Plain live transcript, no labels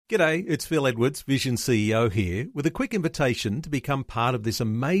G'day, it's Phil Edwards, Vision CEO here, with a quick invitation to become part of this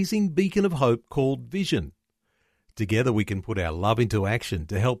amazing beacon of hope called Vision. Together we can put our love into action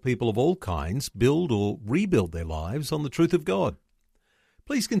to help people of all kinds build or rebuild their lives on the truth of God.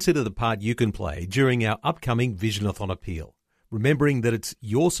 Please consider the part you can play during our upcoming Visionathon appeal, remembering that it's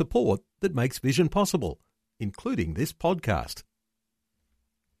your support that makes Vision possible, including this podcast.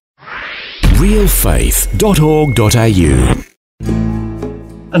 realfaith.org.au.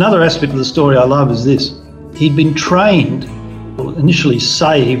 Another aspect of the story I love is this. He'd been trained, or initially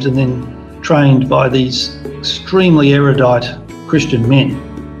saved, and then trained by these extremely erudite Christian men.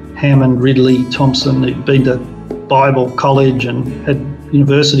 Hammond, Ridley, Thompson. He'd been to Bible college and had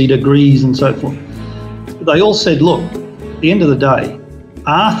university degrees and so forth. But they all said, look, at the end of the day,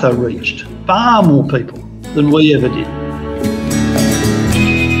 Arthur reached far more people than we ever did.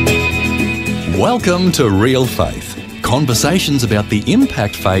 Welcome to Real Faith. Conversations about the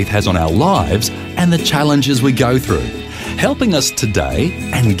impact faith has on our lives and the challenges we go through, helping us today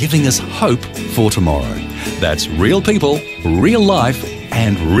and giving us hope for tomorrow. That's real people, real life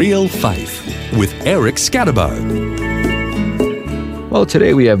and real faith with Eric Scatterbo. Well,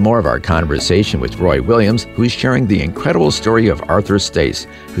 today we have more of our conversation with Roy Williams, who's sharing the incredible story of Arthur Stace,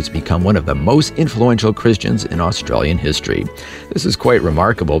 who's become one of the most influential Christians in Australian history. This is quite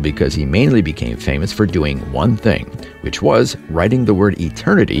remarkable because he mainly became famous for doing one thing, which was writing the word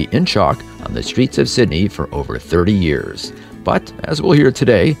eternity in chalk on the streets of Sydney for over 30 years. But, as we'll hear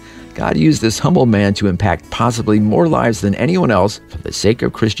today, God used this humble man to impact possibly more lives than anyone else for the sake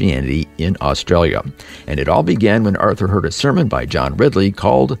of Christianity in Australia. And it all began when Arthur heard a sermon by John Ridley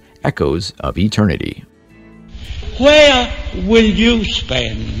called Echoes of Eternity. Where will you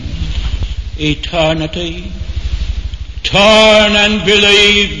spend eternity? Turn and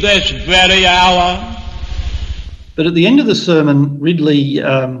believe this very hour. But at the end of the sermon, Ridley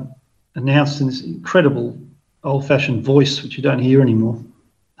announced in this incredible old-fashioned voice, which you don't hear anymore,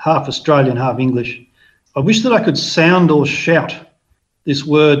 half Australian, half English, I wish that I could sound or shout this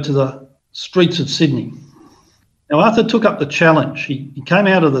word to the streets of Sydney. Now, Arthur took up the challenge. He came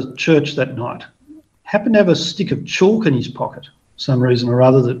out of the church that night, happened to have a stick of chalk in his pocket, for some reason or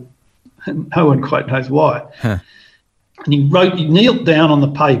other that no one quite knows why. And he knelt down on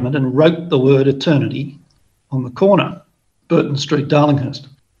the pavement and wrote the word eternity on the corner, Burton Street, Darlinghurst.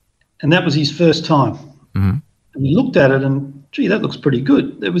 And that was his first time. Mm-hmm. And he looked at it and, gee, that looks pretty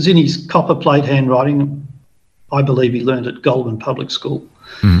good. It was in his copper plate handwriting. I believe he learned at Goulburn Public School.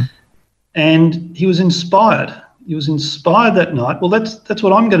 Mm-hmm. And he was inspired. He was inspired that night. Well, that's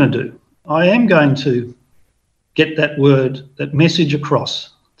what I'm going to do. I am going to get that word, that message across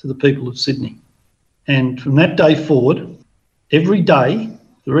to the people of Sydney. And from that day forward, every day,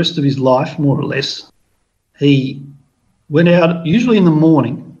 the rest of his life, more or less, he went out, usually in the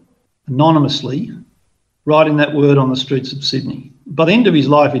morning, anonymously, writing that word on the streets of Sydney. By the end of his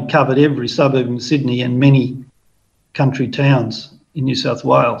life, he'd covered every suburb in Sydney and many country towns in New South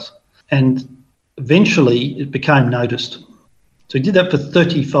Wales. And eventually it became noticed. So he did that for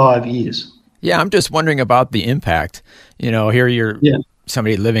 35 years. Yeah, I'm just wondering about the impact. You know, here you're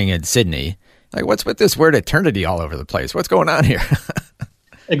somebody living in Sydney. Like, what's with this word eternity all over the place? What's going on here?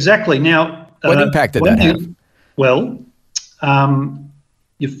 Exactly. Now, what impact did that have? Well,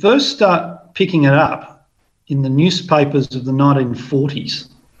 you first start picking it up in the newspapers of the 1940s.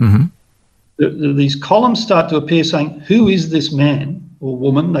 Mm-hmm. These columns start to appear saying, who is this man or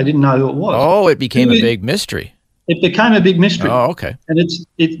woman? They didn't know who it was. Oh, it became a big mystery. It became a big mystery. Oh, okay. And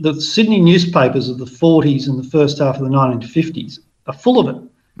the Sydney newspapers of the 40s and the first half of the 1950s are full of it.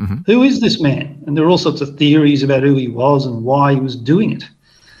 Mm-hmm. Who is this man? And there are all sorts of theories about who he was and why he was doing it,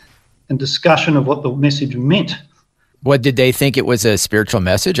 and discussion of what the message meant. What, did they think it was a spiritual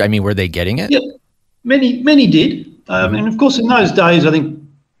message? I mean, were they getting it? Yeah, many did. And of course, in those days, I think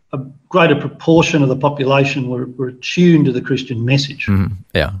a greater proportion of the population were attuned to the Christian message. Mm-hmm.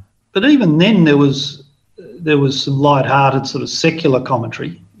 Yeah. But even then, there was some light-hearted sort of secular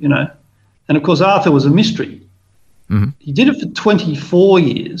commentary, you know. And of course, Arthur was a mystery. Mm-hmm. He did it for 24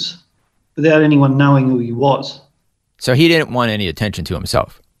 years without anyone knowing who he was. So he didn't want any attention to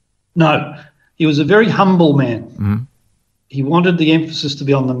himself? No. He was a very humble man. Mm-hmm. He wanted the emphasis to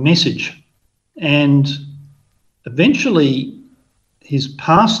be on the message. And eventually his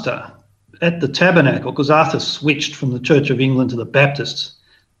pastor at the Tabernacle, because Arthur switched from the Church of England to the Baptists,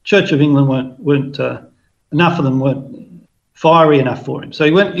 Church of England weren't enough of them weren't fiery enough for him. So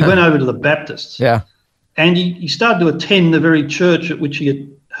he went over to the Baptists. Yeah. And he started to attend the very church at which he had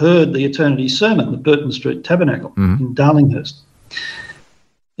heard the Eternity Sermon, the Burton Street Tabernacle in Darlinghurst.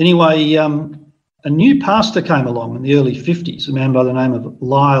 Anyway, a new pastor came along in the early 50s, a man by the name of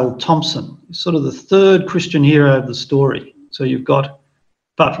Lyle Thompson. He's sort of the third Christian hero of the story. So you've got,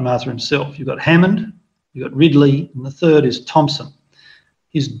 apart from Arthur himself, you've got Hammond, you've got Ridley, and the third is Thompson.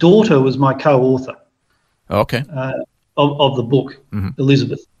 His daughter was my co-author of the book,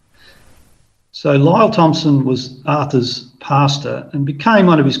 Elizabeth. So Lyle Thompson was Arthur's pastor and became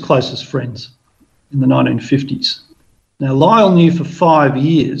one of his closest friends in the 1950s. Now, Lyle knew for 5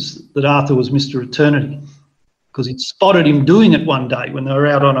 years that Arthur was Mr. Eternity because he'd spotted him doing it one day when they were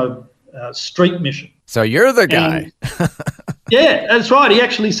out on a street mission. So you're the guy. Yeah, that's right. He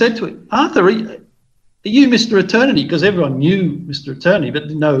actually said to him, Arthur, are you Mr. Eternity? Because everyone knew Mr. Eternity, but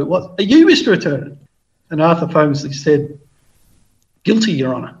didn't know who it was. Are you Mr. Eternity? And Arthur famously said, guilty,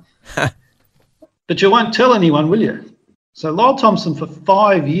 Your Honour. But you won't tell anyone, will you? So Lyle Thompson for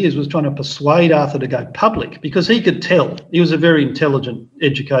 5 years was trying to persuade Arthur to go public because he could tell. He was a very intelligent,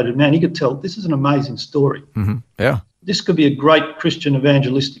 educated man. He could tell this is an amazing story. Mm-hmm. Yeah. This could be a great Christian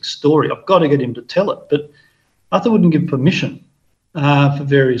evangelistic story. I've got to get him to tell it. But Arthur wouldn't give permission for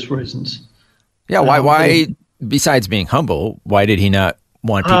various reasons. Yeah, why, besides being humble, why did he not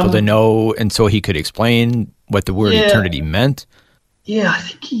want people to know and so he could explain what the word eternity meant? Yeah, I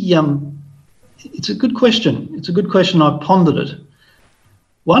think he... It's a good question. It's a good question. I've pondered it.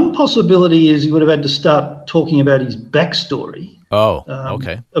 One possibility is he would have had to start talking about his backstory.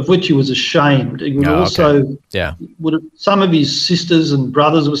 Of which he was ashamed. He would would have, some of his sisters and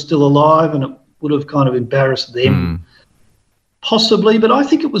brothers were still alive, and it would have kind of embarrassed them. Possibly, but I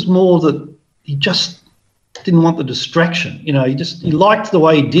think it was more that he just didn't want the distraction. You know, he liked the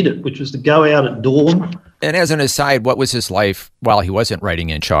way he did it, which was to go out at dawn. And as an aside, what was his life while he wasn't writing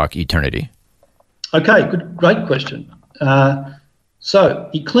in chalk eternity? Okay, great question. So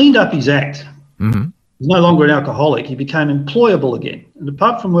he cleaned up his act. Mm-hmm. He's no longer an alcoholic. He became employable again. And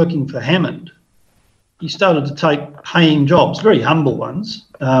apart from working for Hammond, he started to take paying jobs, very humble ones.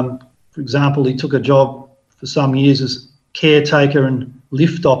 For example, he took a job for some years as caretaker and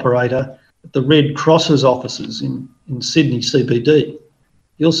lift operator at the Red Cross's offices in Sydney CBD.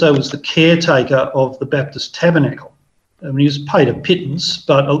 He also was the caretaker of the Baptist Tabernacle. I mean, he was paid a pittance,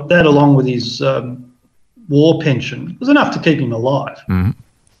 but that along with his war pension was enough to keep him alive. Mm-hmm.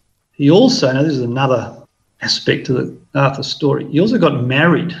 He also, now this is another aspect to the Arthur story, he also got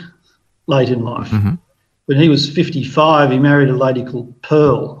married late in life. Mm-hmm. When he was 55, he married a lady called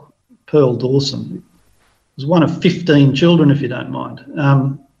Pearl Dawson. It was one of 15 children, if you don't mind.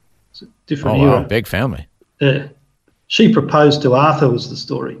 It's a different era. Wow, big family. Yeah. She proposed to Arthur was the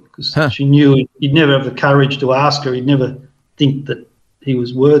story because she knew he'd never have the courage to ask her. He'd never think that he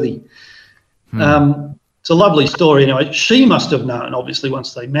was worthy. It's a lovely story. Anyway, she must have known, obviously,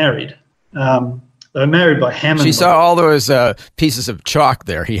 once they married. They were married by Hammond. She saw all those pieces of chalk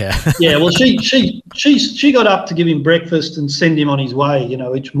there he had. Yeah, well, she got up to give him breakfast and send him on his way,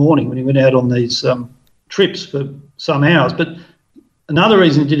 each morning when he went out on these trips for some hours. But another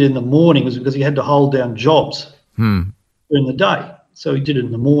reason he did it in the morning was because he had to hold down jobs during the day. So he did it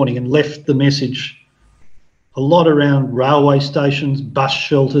in the morning and left the message a lot around railway stations, bus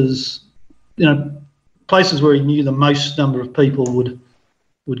shelters, places where he knew the most number of people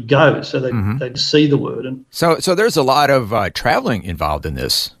would go, so they'd see the word. And so there's a lot of traveling involved in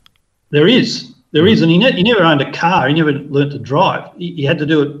this. There is, and he never owned a car. He never learnt to drive. He had to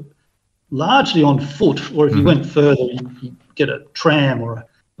do it largely on foot, or if he went further, he'd get a tram or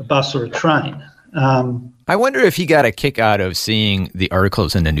a bus or a train. I wonder if he got a kick out of seeing the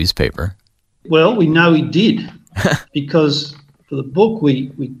articles in the newspaper. Well, we know he did because for the book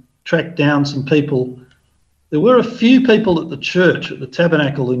we tracked down some people. There were a few people at the church, at the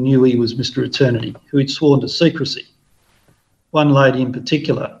tabernacle, who knew he was Mr. Eternity, who he'd sworn to secrecy, one lady in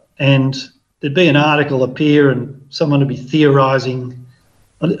particular. And there'd be an article appear and someone would be theorising.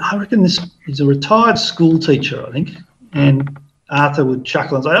 I reckon this is a retired school teacher, I think, and Arthur would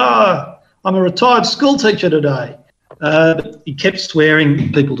chuckle and say, I'm a retired school teacher today. But he kept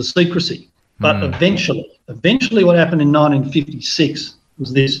swearing people to secrecy. But eventually what happened in 1956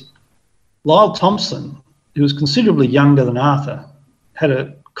 was this. Lyle Thompson, who was considerably younger than Arthur, had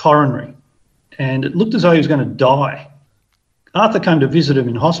a coronary, and it looked as though he was going to die. Arthur came to visit him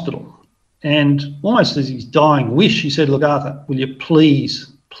in hospital, and almost as his dying wish, he said, look, Arthur, will you please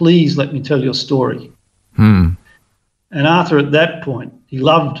let me tell your story? And Arthur, at that point, he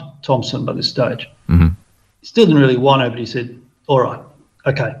loved Thompson by this stage. Mm-hmm. He still didn't really want to, but he said, all right,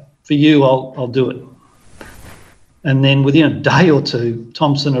 okay, for you, I'll do it. And then within a day or two,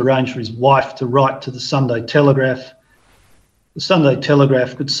 Thompson arranged for his wife to write to the Sunday Telegraph. The Sunday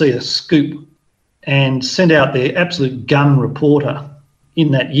Telegraph could see a scoop and sent out their absolute gun reporter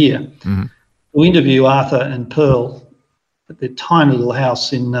in that year to interview Arthur and Pearl at their tiny little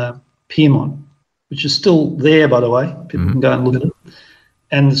house in Pyrmont, which is still there, by the way. People can go and look at it.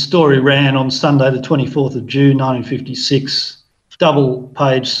 And the story ran on Sunday, the 24th of June, 1956,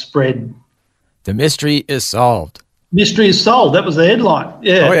 double-page spread. The mystery is solved. Mystery is solved. That was the headline.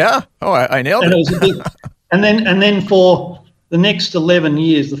 Yeah. Oh, yeah? Oh, I nailed it. It was a big, and then for the next 11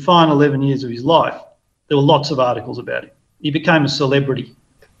 years, the final 11 years of his life, there were lots of articles about him. He became a celebrity.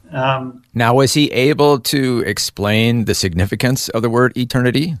 Now, was he able to explain the significance of the word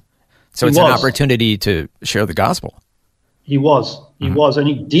eternity? So it's an opportunity to share the gospel. He was, and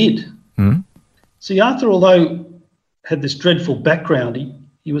he did. Mm-hmm. See, Arthur, although had this dreadful background,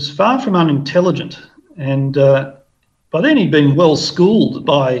 he was far from unintelligent, and by then he'd been well schooled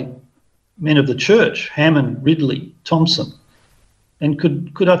by men of the church, Hammond, Ridley, Thompson, and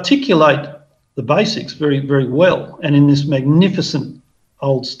could articulate the basics very, very well, and in this magnificent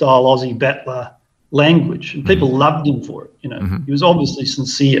old-style Aussie battler language, and people loved him for it. He was obviously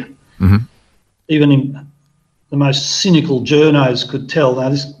sincere. Even in the most cynical journos could tell, now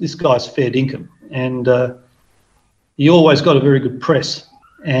this guy's fair dinkum, and he always got a very good press.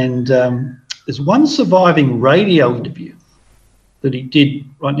 And there's one surviving radio interview that he did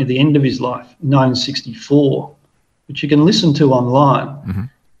right near the end of his life, in 1964, which you can listen to online,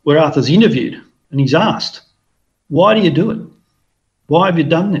 where Arthur's interviewed and he's asked, why do you do it? Why have you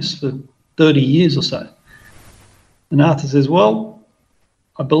done this for 30 years or so? And Arthur says, well,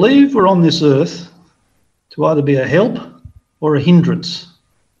 I believe we're on this earth to either be a help or a hindrance.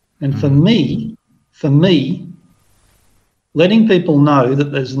 And for me, letting people know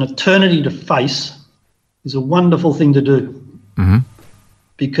that there's an eternity to face is a wonderful thing to do,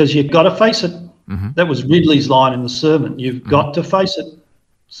 because you've got to face it. That was Ridley's line in the sermon. You've got to face it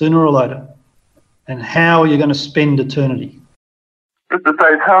sooner or later. And how are you going to spend eternity? Mr.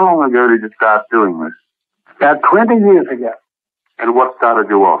 Faith, how long ago did you start doing this? About 20 years ago. And what started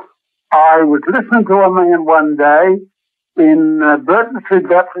you off? I was listening to a man one day in Burton Street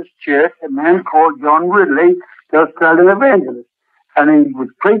Baptist Church, a man called John Ridley, the Australian evangelist, and he was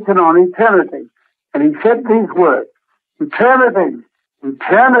preaching on eternity. And he said these words, eternity,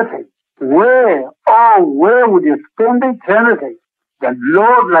 eternity, where would you spend eternity? The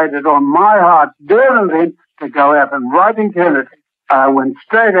Lord laid it on my heart there and then to go out and write eternity. I went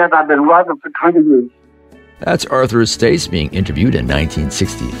straight out. I've been writing for 20 years. That's Arthur Stace being interviewed in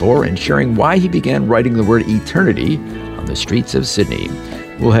 1964 and sharing why he began writing the word eternity on the streets of Sydney.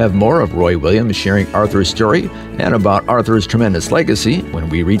 We'll have more of Roy Williams sharing Arthur's story and about Arthur's tremendous legacy when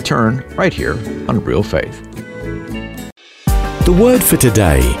we return right here on Real Faith. The Word for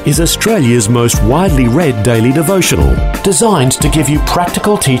Today is Australia's most widely read daily devotional, designed to give you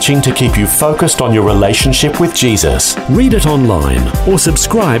practical teaching to keep you focused on your relationship with Jesus. Read it online or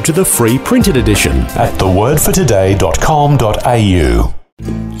subscribe to the free printed edition at thewordfortoday.com.au.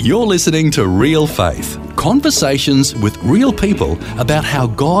 You're listening to Real Faith, conversations with real people about how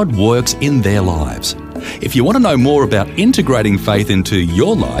God works in their lives. If you want to know more about integrating faith into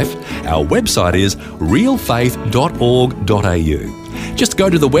your life, our website is realfaith.org.au. Just go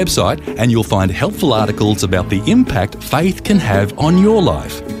to the website and you'll find helpful articles about the impact faith can have on your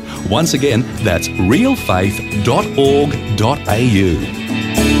life. Once again, that's realfaith.org.au.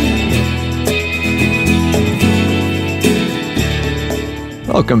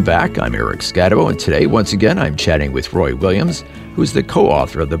 Welcome back. I'm Eric Scadabo, and today, once again, I'm chatting with Roy Williams, who's the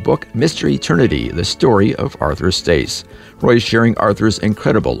co-author of the book Mystery Eternity, the story of Arthur Stace. Roy's sharing Arthur's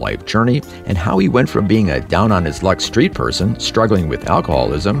incredible life journey and how he went from being a down-on-his-luck street person struggling with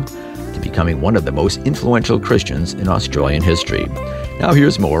alcoholism to becoming one of the most influential Christians in Australian history. Now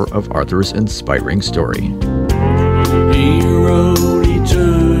here's more of Arthur's inspiring story. He wrote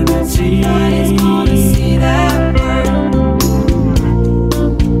eternity.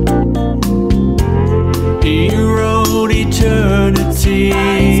 He wrote eternity.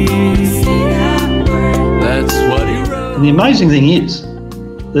 That's what he wrote. And the amazing thing is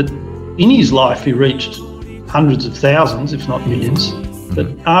that in his life he reached hundreds of thousands, if not millions, but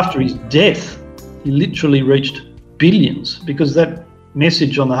after his death he literally reached billions, because that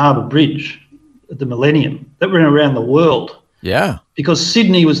message on the Harbour Bridge at the Millennium, that went around the world. Yeah. Because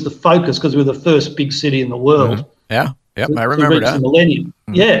Sydney was the focus, because we were the first big city in the world. Mm-hmm. Yeah, I remember that. The Millennium.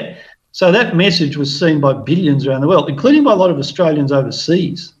 Mm-hmm. Yeah. So that message was seen by billions around the world, including by a lot of Australians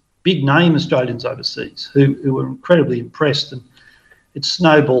overseas, big name Australians overseas, who were incredibly impressed, and it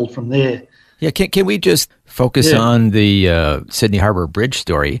snowballed from there. Yeah, can we just focus on the Sydney Harbour Bridge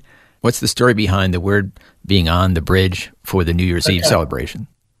story? What's the story behind the word being on the bridge for the New Year's Eve celebration?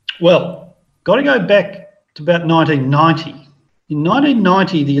 Well, got to go back to about 1990. In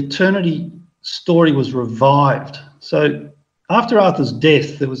 1990, the Eternity story was revived. So after Arthur's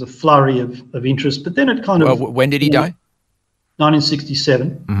death, there was a flurry of interest, but then it kind of... Well, when did he die?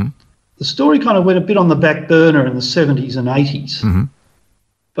 1967. Mm-hmm. The story kind of went a bit on the back burner in the 70s and 80s. Mm-hmm.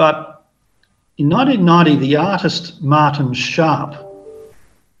 But in 1990, the artist Martin Sharp,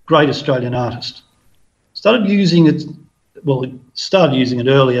 great Australian artist, started using it. Well, he started using it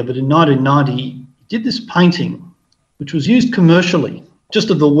earlier, but in 1990, he did this painting, which was used commercially, just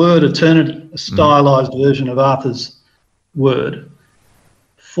of the word eternity, a stylised version of Arthur's word,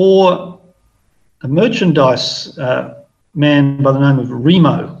 for a merchandise man by the name of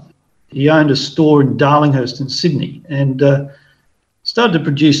Remo. He owned a store in Darlinghurst in Sydney and started to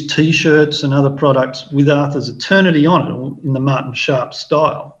produce T-shirts and other products with Arthur's eternity on it in the Martin Sharp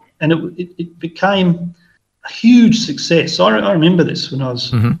style. And it became a huge success. I remember this when I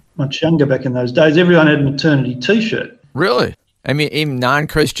was much younger back in those days. Everyone had an eternity T-shirt. Really? I mean, even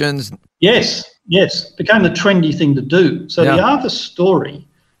non-Christians? Yes. It became the trendy thing to do. So the Arthur story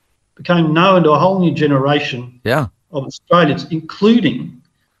became known to a whole new generation of Australians, including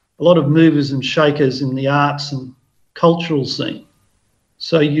a lot of movers and shakers in the arts and cultural scene.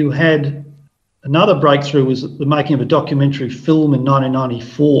 So you had another breakthrough was the making of a documentary film in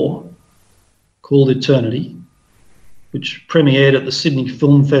 1994 called Eternity, which premiered at the Sydney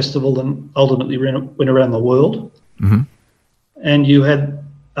Film Festival and ultimately went around the world. Mm-hmm. And you had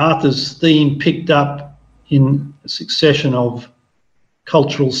Arthur's theme picked up in a succession of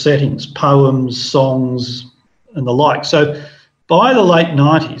cultural settings, poems, songs, and the like. So by the late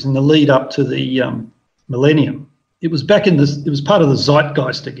 90s, in the lead up to the millennium, it was back in this. It was part of the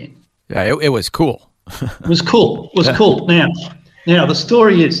zeitgeist again. Yeah, it was cool. It was cool. It was cool. Now the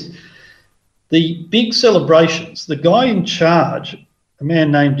story is the big celebrations. The guy in charge, a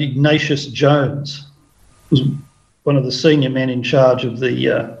man named Ignatius Jones, was one of the senior men in charge of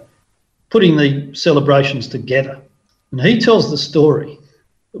the putting the celebrations together. And he tells the story.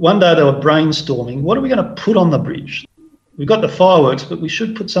 One day they were brainstorming, what are we going to put on the bridge? We've got the fireworks, but we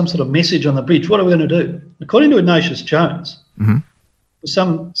should put some sort of message on the bridge. What are we going to do? According to Ignatius Jones,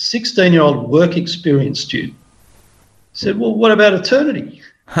 some 16-year-old work experience student said, well, what about eternity?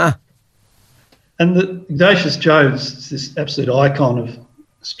 Huh. And Ignatius Jones is this absolute icon of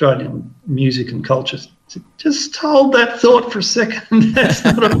Australian music and culture. Just hold that thought for a second. That's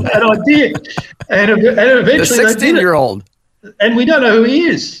not a bad idea. And eventually the 16-year-old. And we don't know who he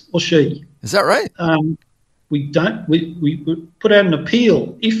is or she. Is that right? We don't. We put out an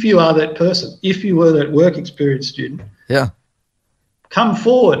appeal. If you are that person, if you were that work experience student, come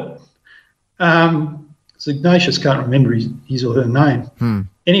forward. So Ignatius can't remember his or her name.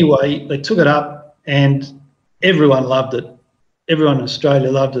 Anyway, they took it up and everyone loved it. Everyone in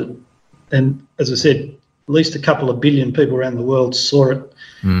Australia loved it. And as I said, at least a couple of billion people around the world saw it.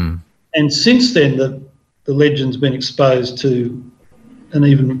 And since then, the legend's been exposed to an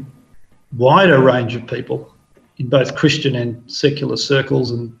even wider range of people in both Christian and secular circles,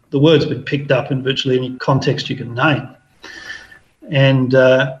 and the word's been picked up in virtually any context you can name. And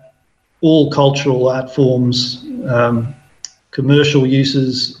all cultural art forms, commercial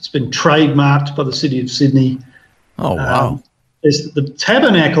uses, it's been trademarked by the City of Sydney. Oh, wow. The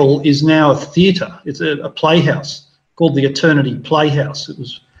Tabernacle is now a theatre. It's a playhouse called the Eternity Playhouse. It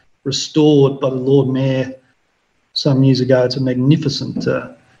was restored by the Lord Mayor some years ago. It's a magnificent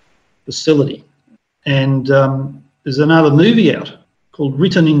facility. And there's another movie out called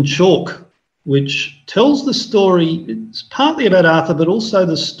Written in Chalk, which tells the story. It's partly about Arthur, but also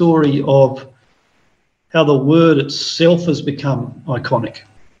the story of how the word itself has become iconic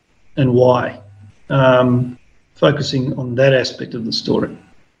and why, focusing on that aspect of the story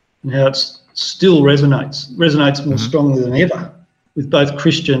and how it still resonates more strongly than ever with both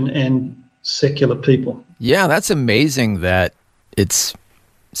Christian and secular people. Yeah, that's amazing that it's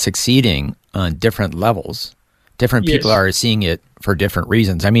succeeding on different levels. Different people are seeing it for different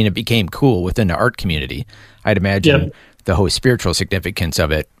reasons. I mean, it became cool within the art community. I'd imagine the whole spiritual significance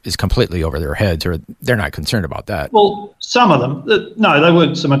of it is completely over their heads, or they're not concerned about that. Well, some of them, no, they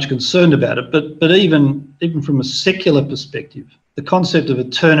weren't so much concerned about it, but even from a secular perspective, the concept of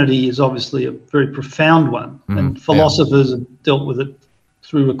eternity is obviously a very profound one, and philosophers have dealt with it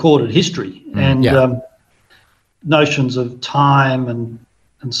through recorded history, and notions of time and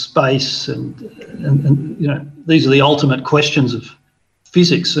space and you know, these are the ultimate questions of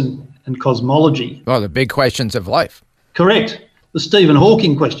physics and cosmology. Oh, the big questions of life. Correct. The Stephen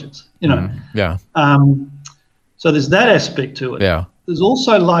Hawking questions, you know. So there's that aspect to it. Yeah. There's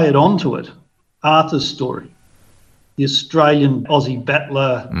also layered onto it Arthur's story, the Australian Aussie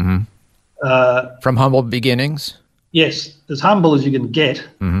battler. From humble beginnings? Yes, as humble as you can get.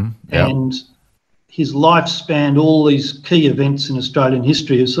 And his life spanned all these key events in Australian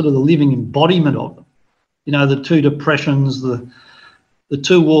history as sort of the living embodiment of them. You know, the two depressions, the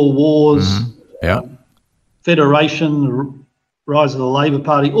two world wars, Federation, the rise of the Labor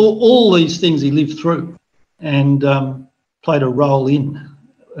Party, all these things he lived through and played a role in.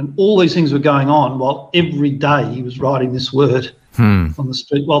 And all these things were going on while every day he was writing this word on the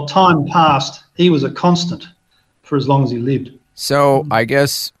street. While time passed, he was a constant for as long as he lived. So I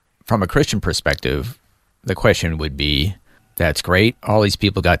guess from a Christian perspective, the question would be, that's great. All these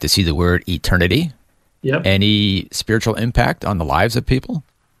people got to see the word eternity. Yep. Any spiritual impact on the lives of people?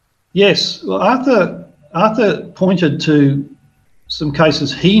 Yes. Well, Arthur pointed to some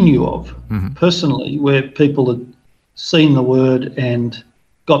cases he knew of personally where people had seen the word and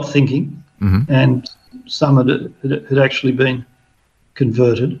got thinking, and some had actually been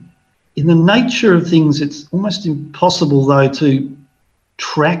converted. In the nature of things, it's almost impossible, though, to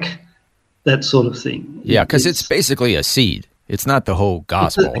track that sort of thing. Yeah, because it's basically a seed. It's not the whole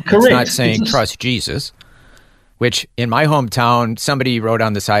gospel. Correct. It's not saying trust Jesus, which in my hometown, somebody wrote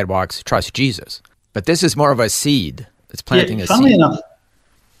on the sidewalks, trust Jesus. But this is more of a seed. It's planting a seed. Funnily enough,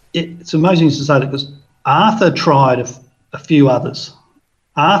 it's amazing to say that because Arthur tried a few others.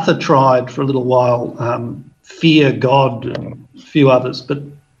 Arthur tried for a little while Fear God and a few others, but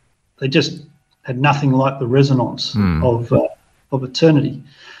they just had nothing like the resonance of eternity.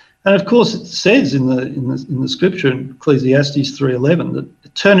 And of course, it says in the scripture in Ecclesiastes 3:11 that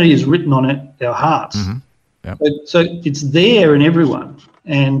eternity is written on our hearts. Yep. So it's there in everyone,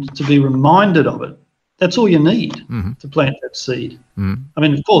 and to be reminded of it, that's all you need to plant that seed. I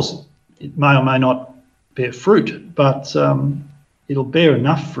mean, of course, it may or may not bear fruit, but it'll bear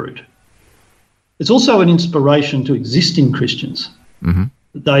enough fruit. It's also an inspiration to existing Christians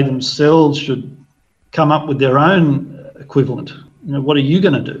that they themselves should come up with their own equivalent. You know, what are you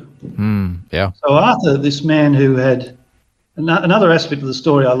going to do? So Arthur, this man who had another aspect of the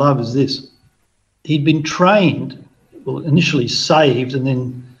story I love is this: he'd been trained, well, initially saved, and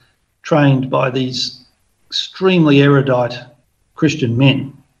then trained by these extremely erudite Christian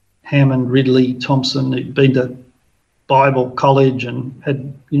men, Hammond, Ridley, Thompson, who'd been to Bible college and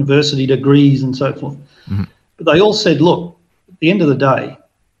had university degrees and so forth. But they all said, look, at the end of the day,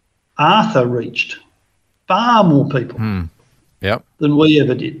 Arthur reached far more people than we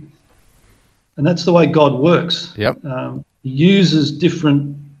ever did. And that's the way God works. He uses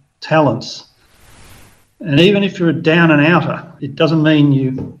different talents. And even if you're a down and outer, it doesn't mean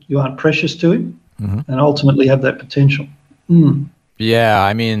you aren't precious to him and ultimately have that potential. Yeah,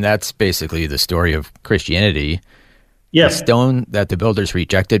 I mean, that's basically the story of Christianity. The stone that the builders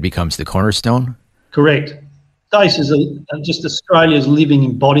rejected becomes the cornerstone. Correct. Stace is just Australia's living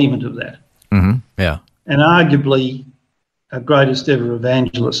embodiment of that. Yeah. And arguably our greatest ever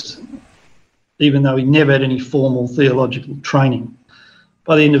evangelist, even though he never had any formal theological training.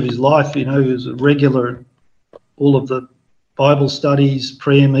 By the end of his life, you know, he was a regular at all of the Bible studies,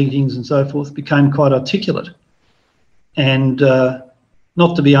 prayer meetings and so forth, became quite articulate and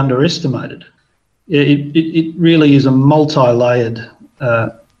not to be underestimated. It really is a multi-layered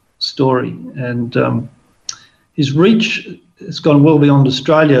story, and his reach has gone well beyond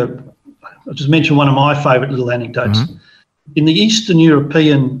Australia. I'll just mention one of my favourite little anecdotes. In the Eastern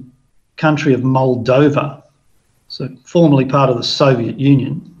European country of Moldova, so formerly part of the Soviet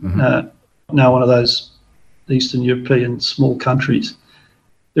Union, now one of those Eastern European small countries,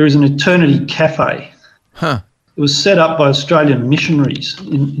 there is an Eternity Cafe. It was set up by Australian missionaries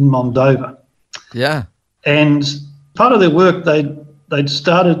in Moldova. Yeah. And part of their work, they'd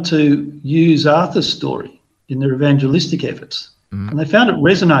started to use Arthur's story in their evangelistic efforts. And they found it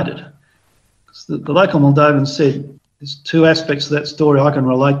resonated. The local Moldovans said, there's two aspects of that story I can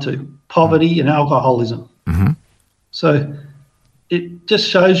relate to: poverty and alcoholism. So it just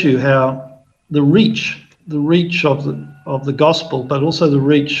shows you how the reach of the gospel, but also the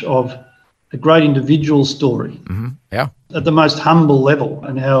reach of a great individual story at the most humble level,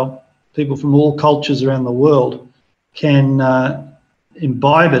 and how people from all cultures around the world can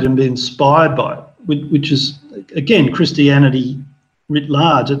imbibe it and be inspired by it, which is, again, Christianity writ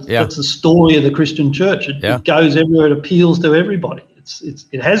large. That's the story of the Christian church. It goes everywhere. It appeals to everybody.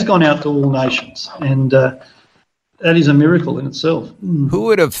 It has gone out to all nations, and that is a miracle in itself. Who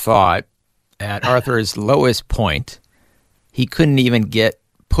would have thought at Arthur's lowest point he couldn't even get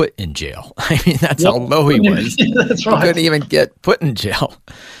put in jail? I mean, that's how low he was. That's right. He couldn't even get put in jail.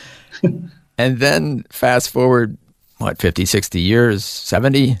 And then fast forward, 50, 60 years,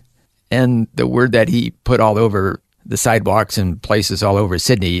 70, and the word that he put all over the sidewalks and places all over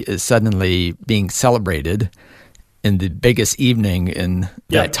Sydney is suddenly being celebrated in the biggest evening in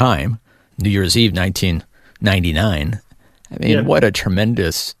that time. New Year's Eve, 1999. I mean, what a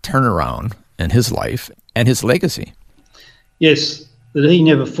tremendous turnaround in his life and his legacy. Yes, that he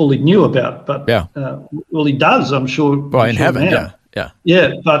never fully knew about, but well, he does, I'm sure. Well, in heaven, now.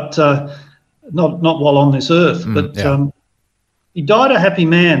 Yeah, but not while on this earth. He died a happy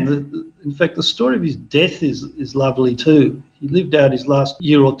man. In fact, the story of his death is lovely too. He lived out his last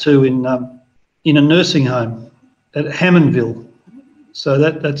year or two in a nursing home at Hammondville. So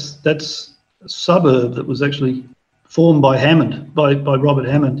that's a suburb that was actually formed by Hammond, by Robert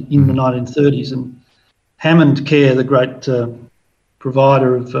Hammond in the 1930s. And Hammond Care, the great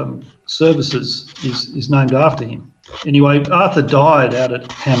provider of services, is named after him. Anyway, Arthur died out at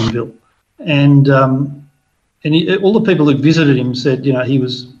Hammondville, and all the people who visited him said, he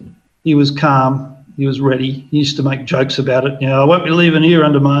was calm, he was ready. He used to make jokes about it. I won't be leaving here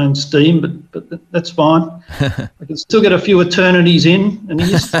under my own steam, but that's fine. I can still get a few eternities in. And he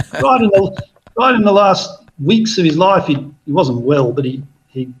just right in the last weeks of his life, he wasn't well, but he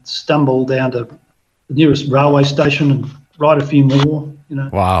stumbled down to the nearest railway station and write a few more.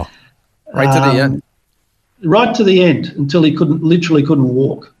 Wow, right to the end. Right to the end, until he literally couldn't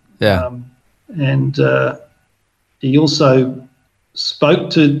walk. Yeah, and he also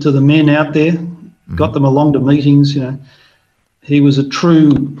spoke to the men out there, got them along to meetings. He was a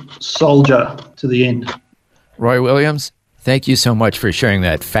true soldier to the end. Roy Williams, thank you so much for sharing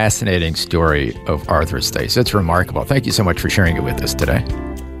that fascinating story of Arthur Stace. It's remarkable. Thank you so much for sharing it with us today.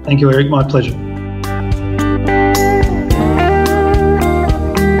 Thank you, Eric. My pleasure.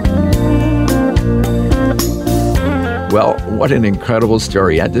 Well, what an incredible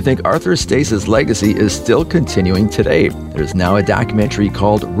story. And to think Arthur Stace's legacy is still continuing today. There's now a documentary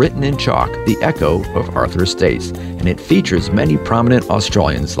called Written in Chalk, The Echo of Arthur Stace. And it features many prominent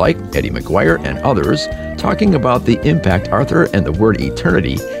Australians like Eddie McGuire and others talking about the impact Arthur and the word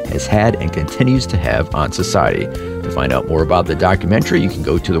eternity has had and continues to have on society. To find out more about the documentary, you can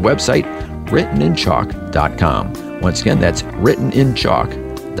go to the website writteninChalk.com. Once again, that's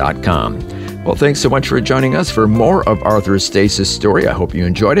writteninChalk.com. Well, thanks so much for joining us for more of Arthur Stace's story. I hope you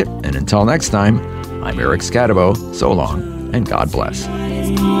enjoyed it. And until next time, I'm Eric Scadabo. So long, and God bless.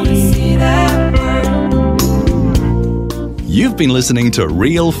 You've been listening to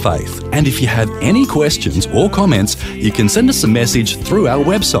Real Faith, and if you have any questions or comments, you can send us a message through our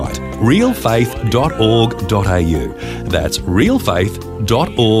website, realfaith.org.au. That's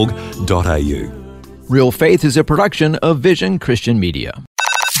realfaith.org.au. Real Faith is a production of Vision Christian Media.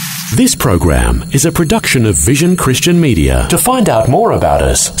 This program is a production of Vision Christian Media. To find out more about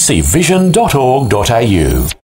us, see vision.org.au.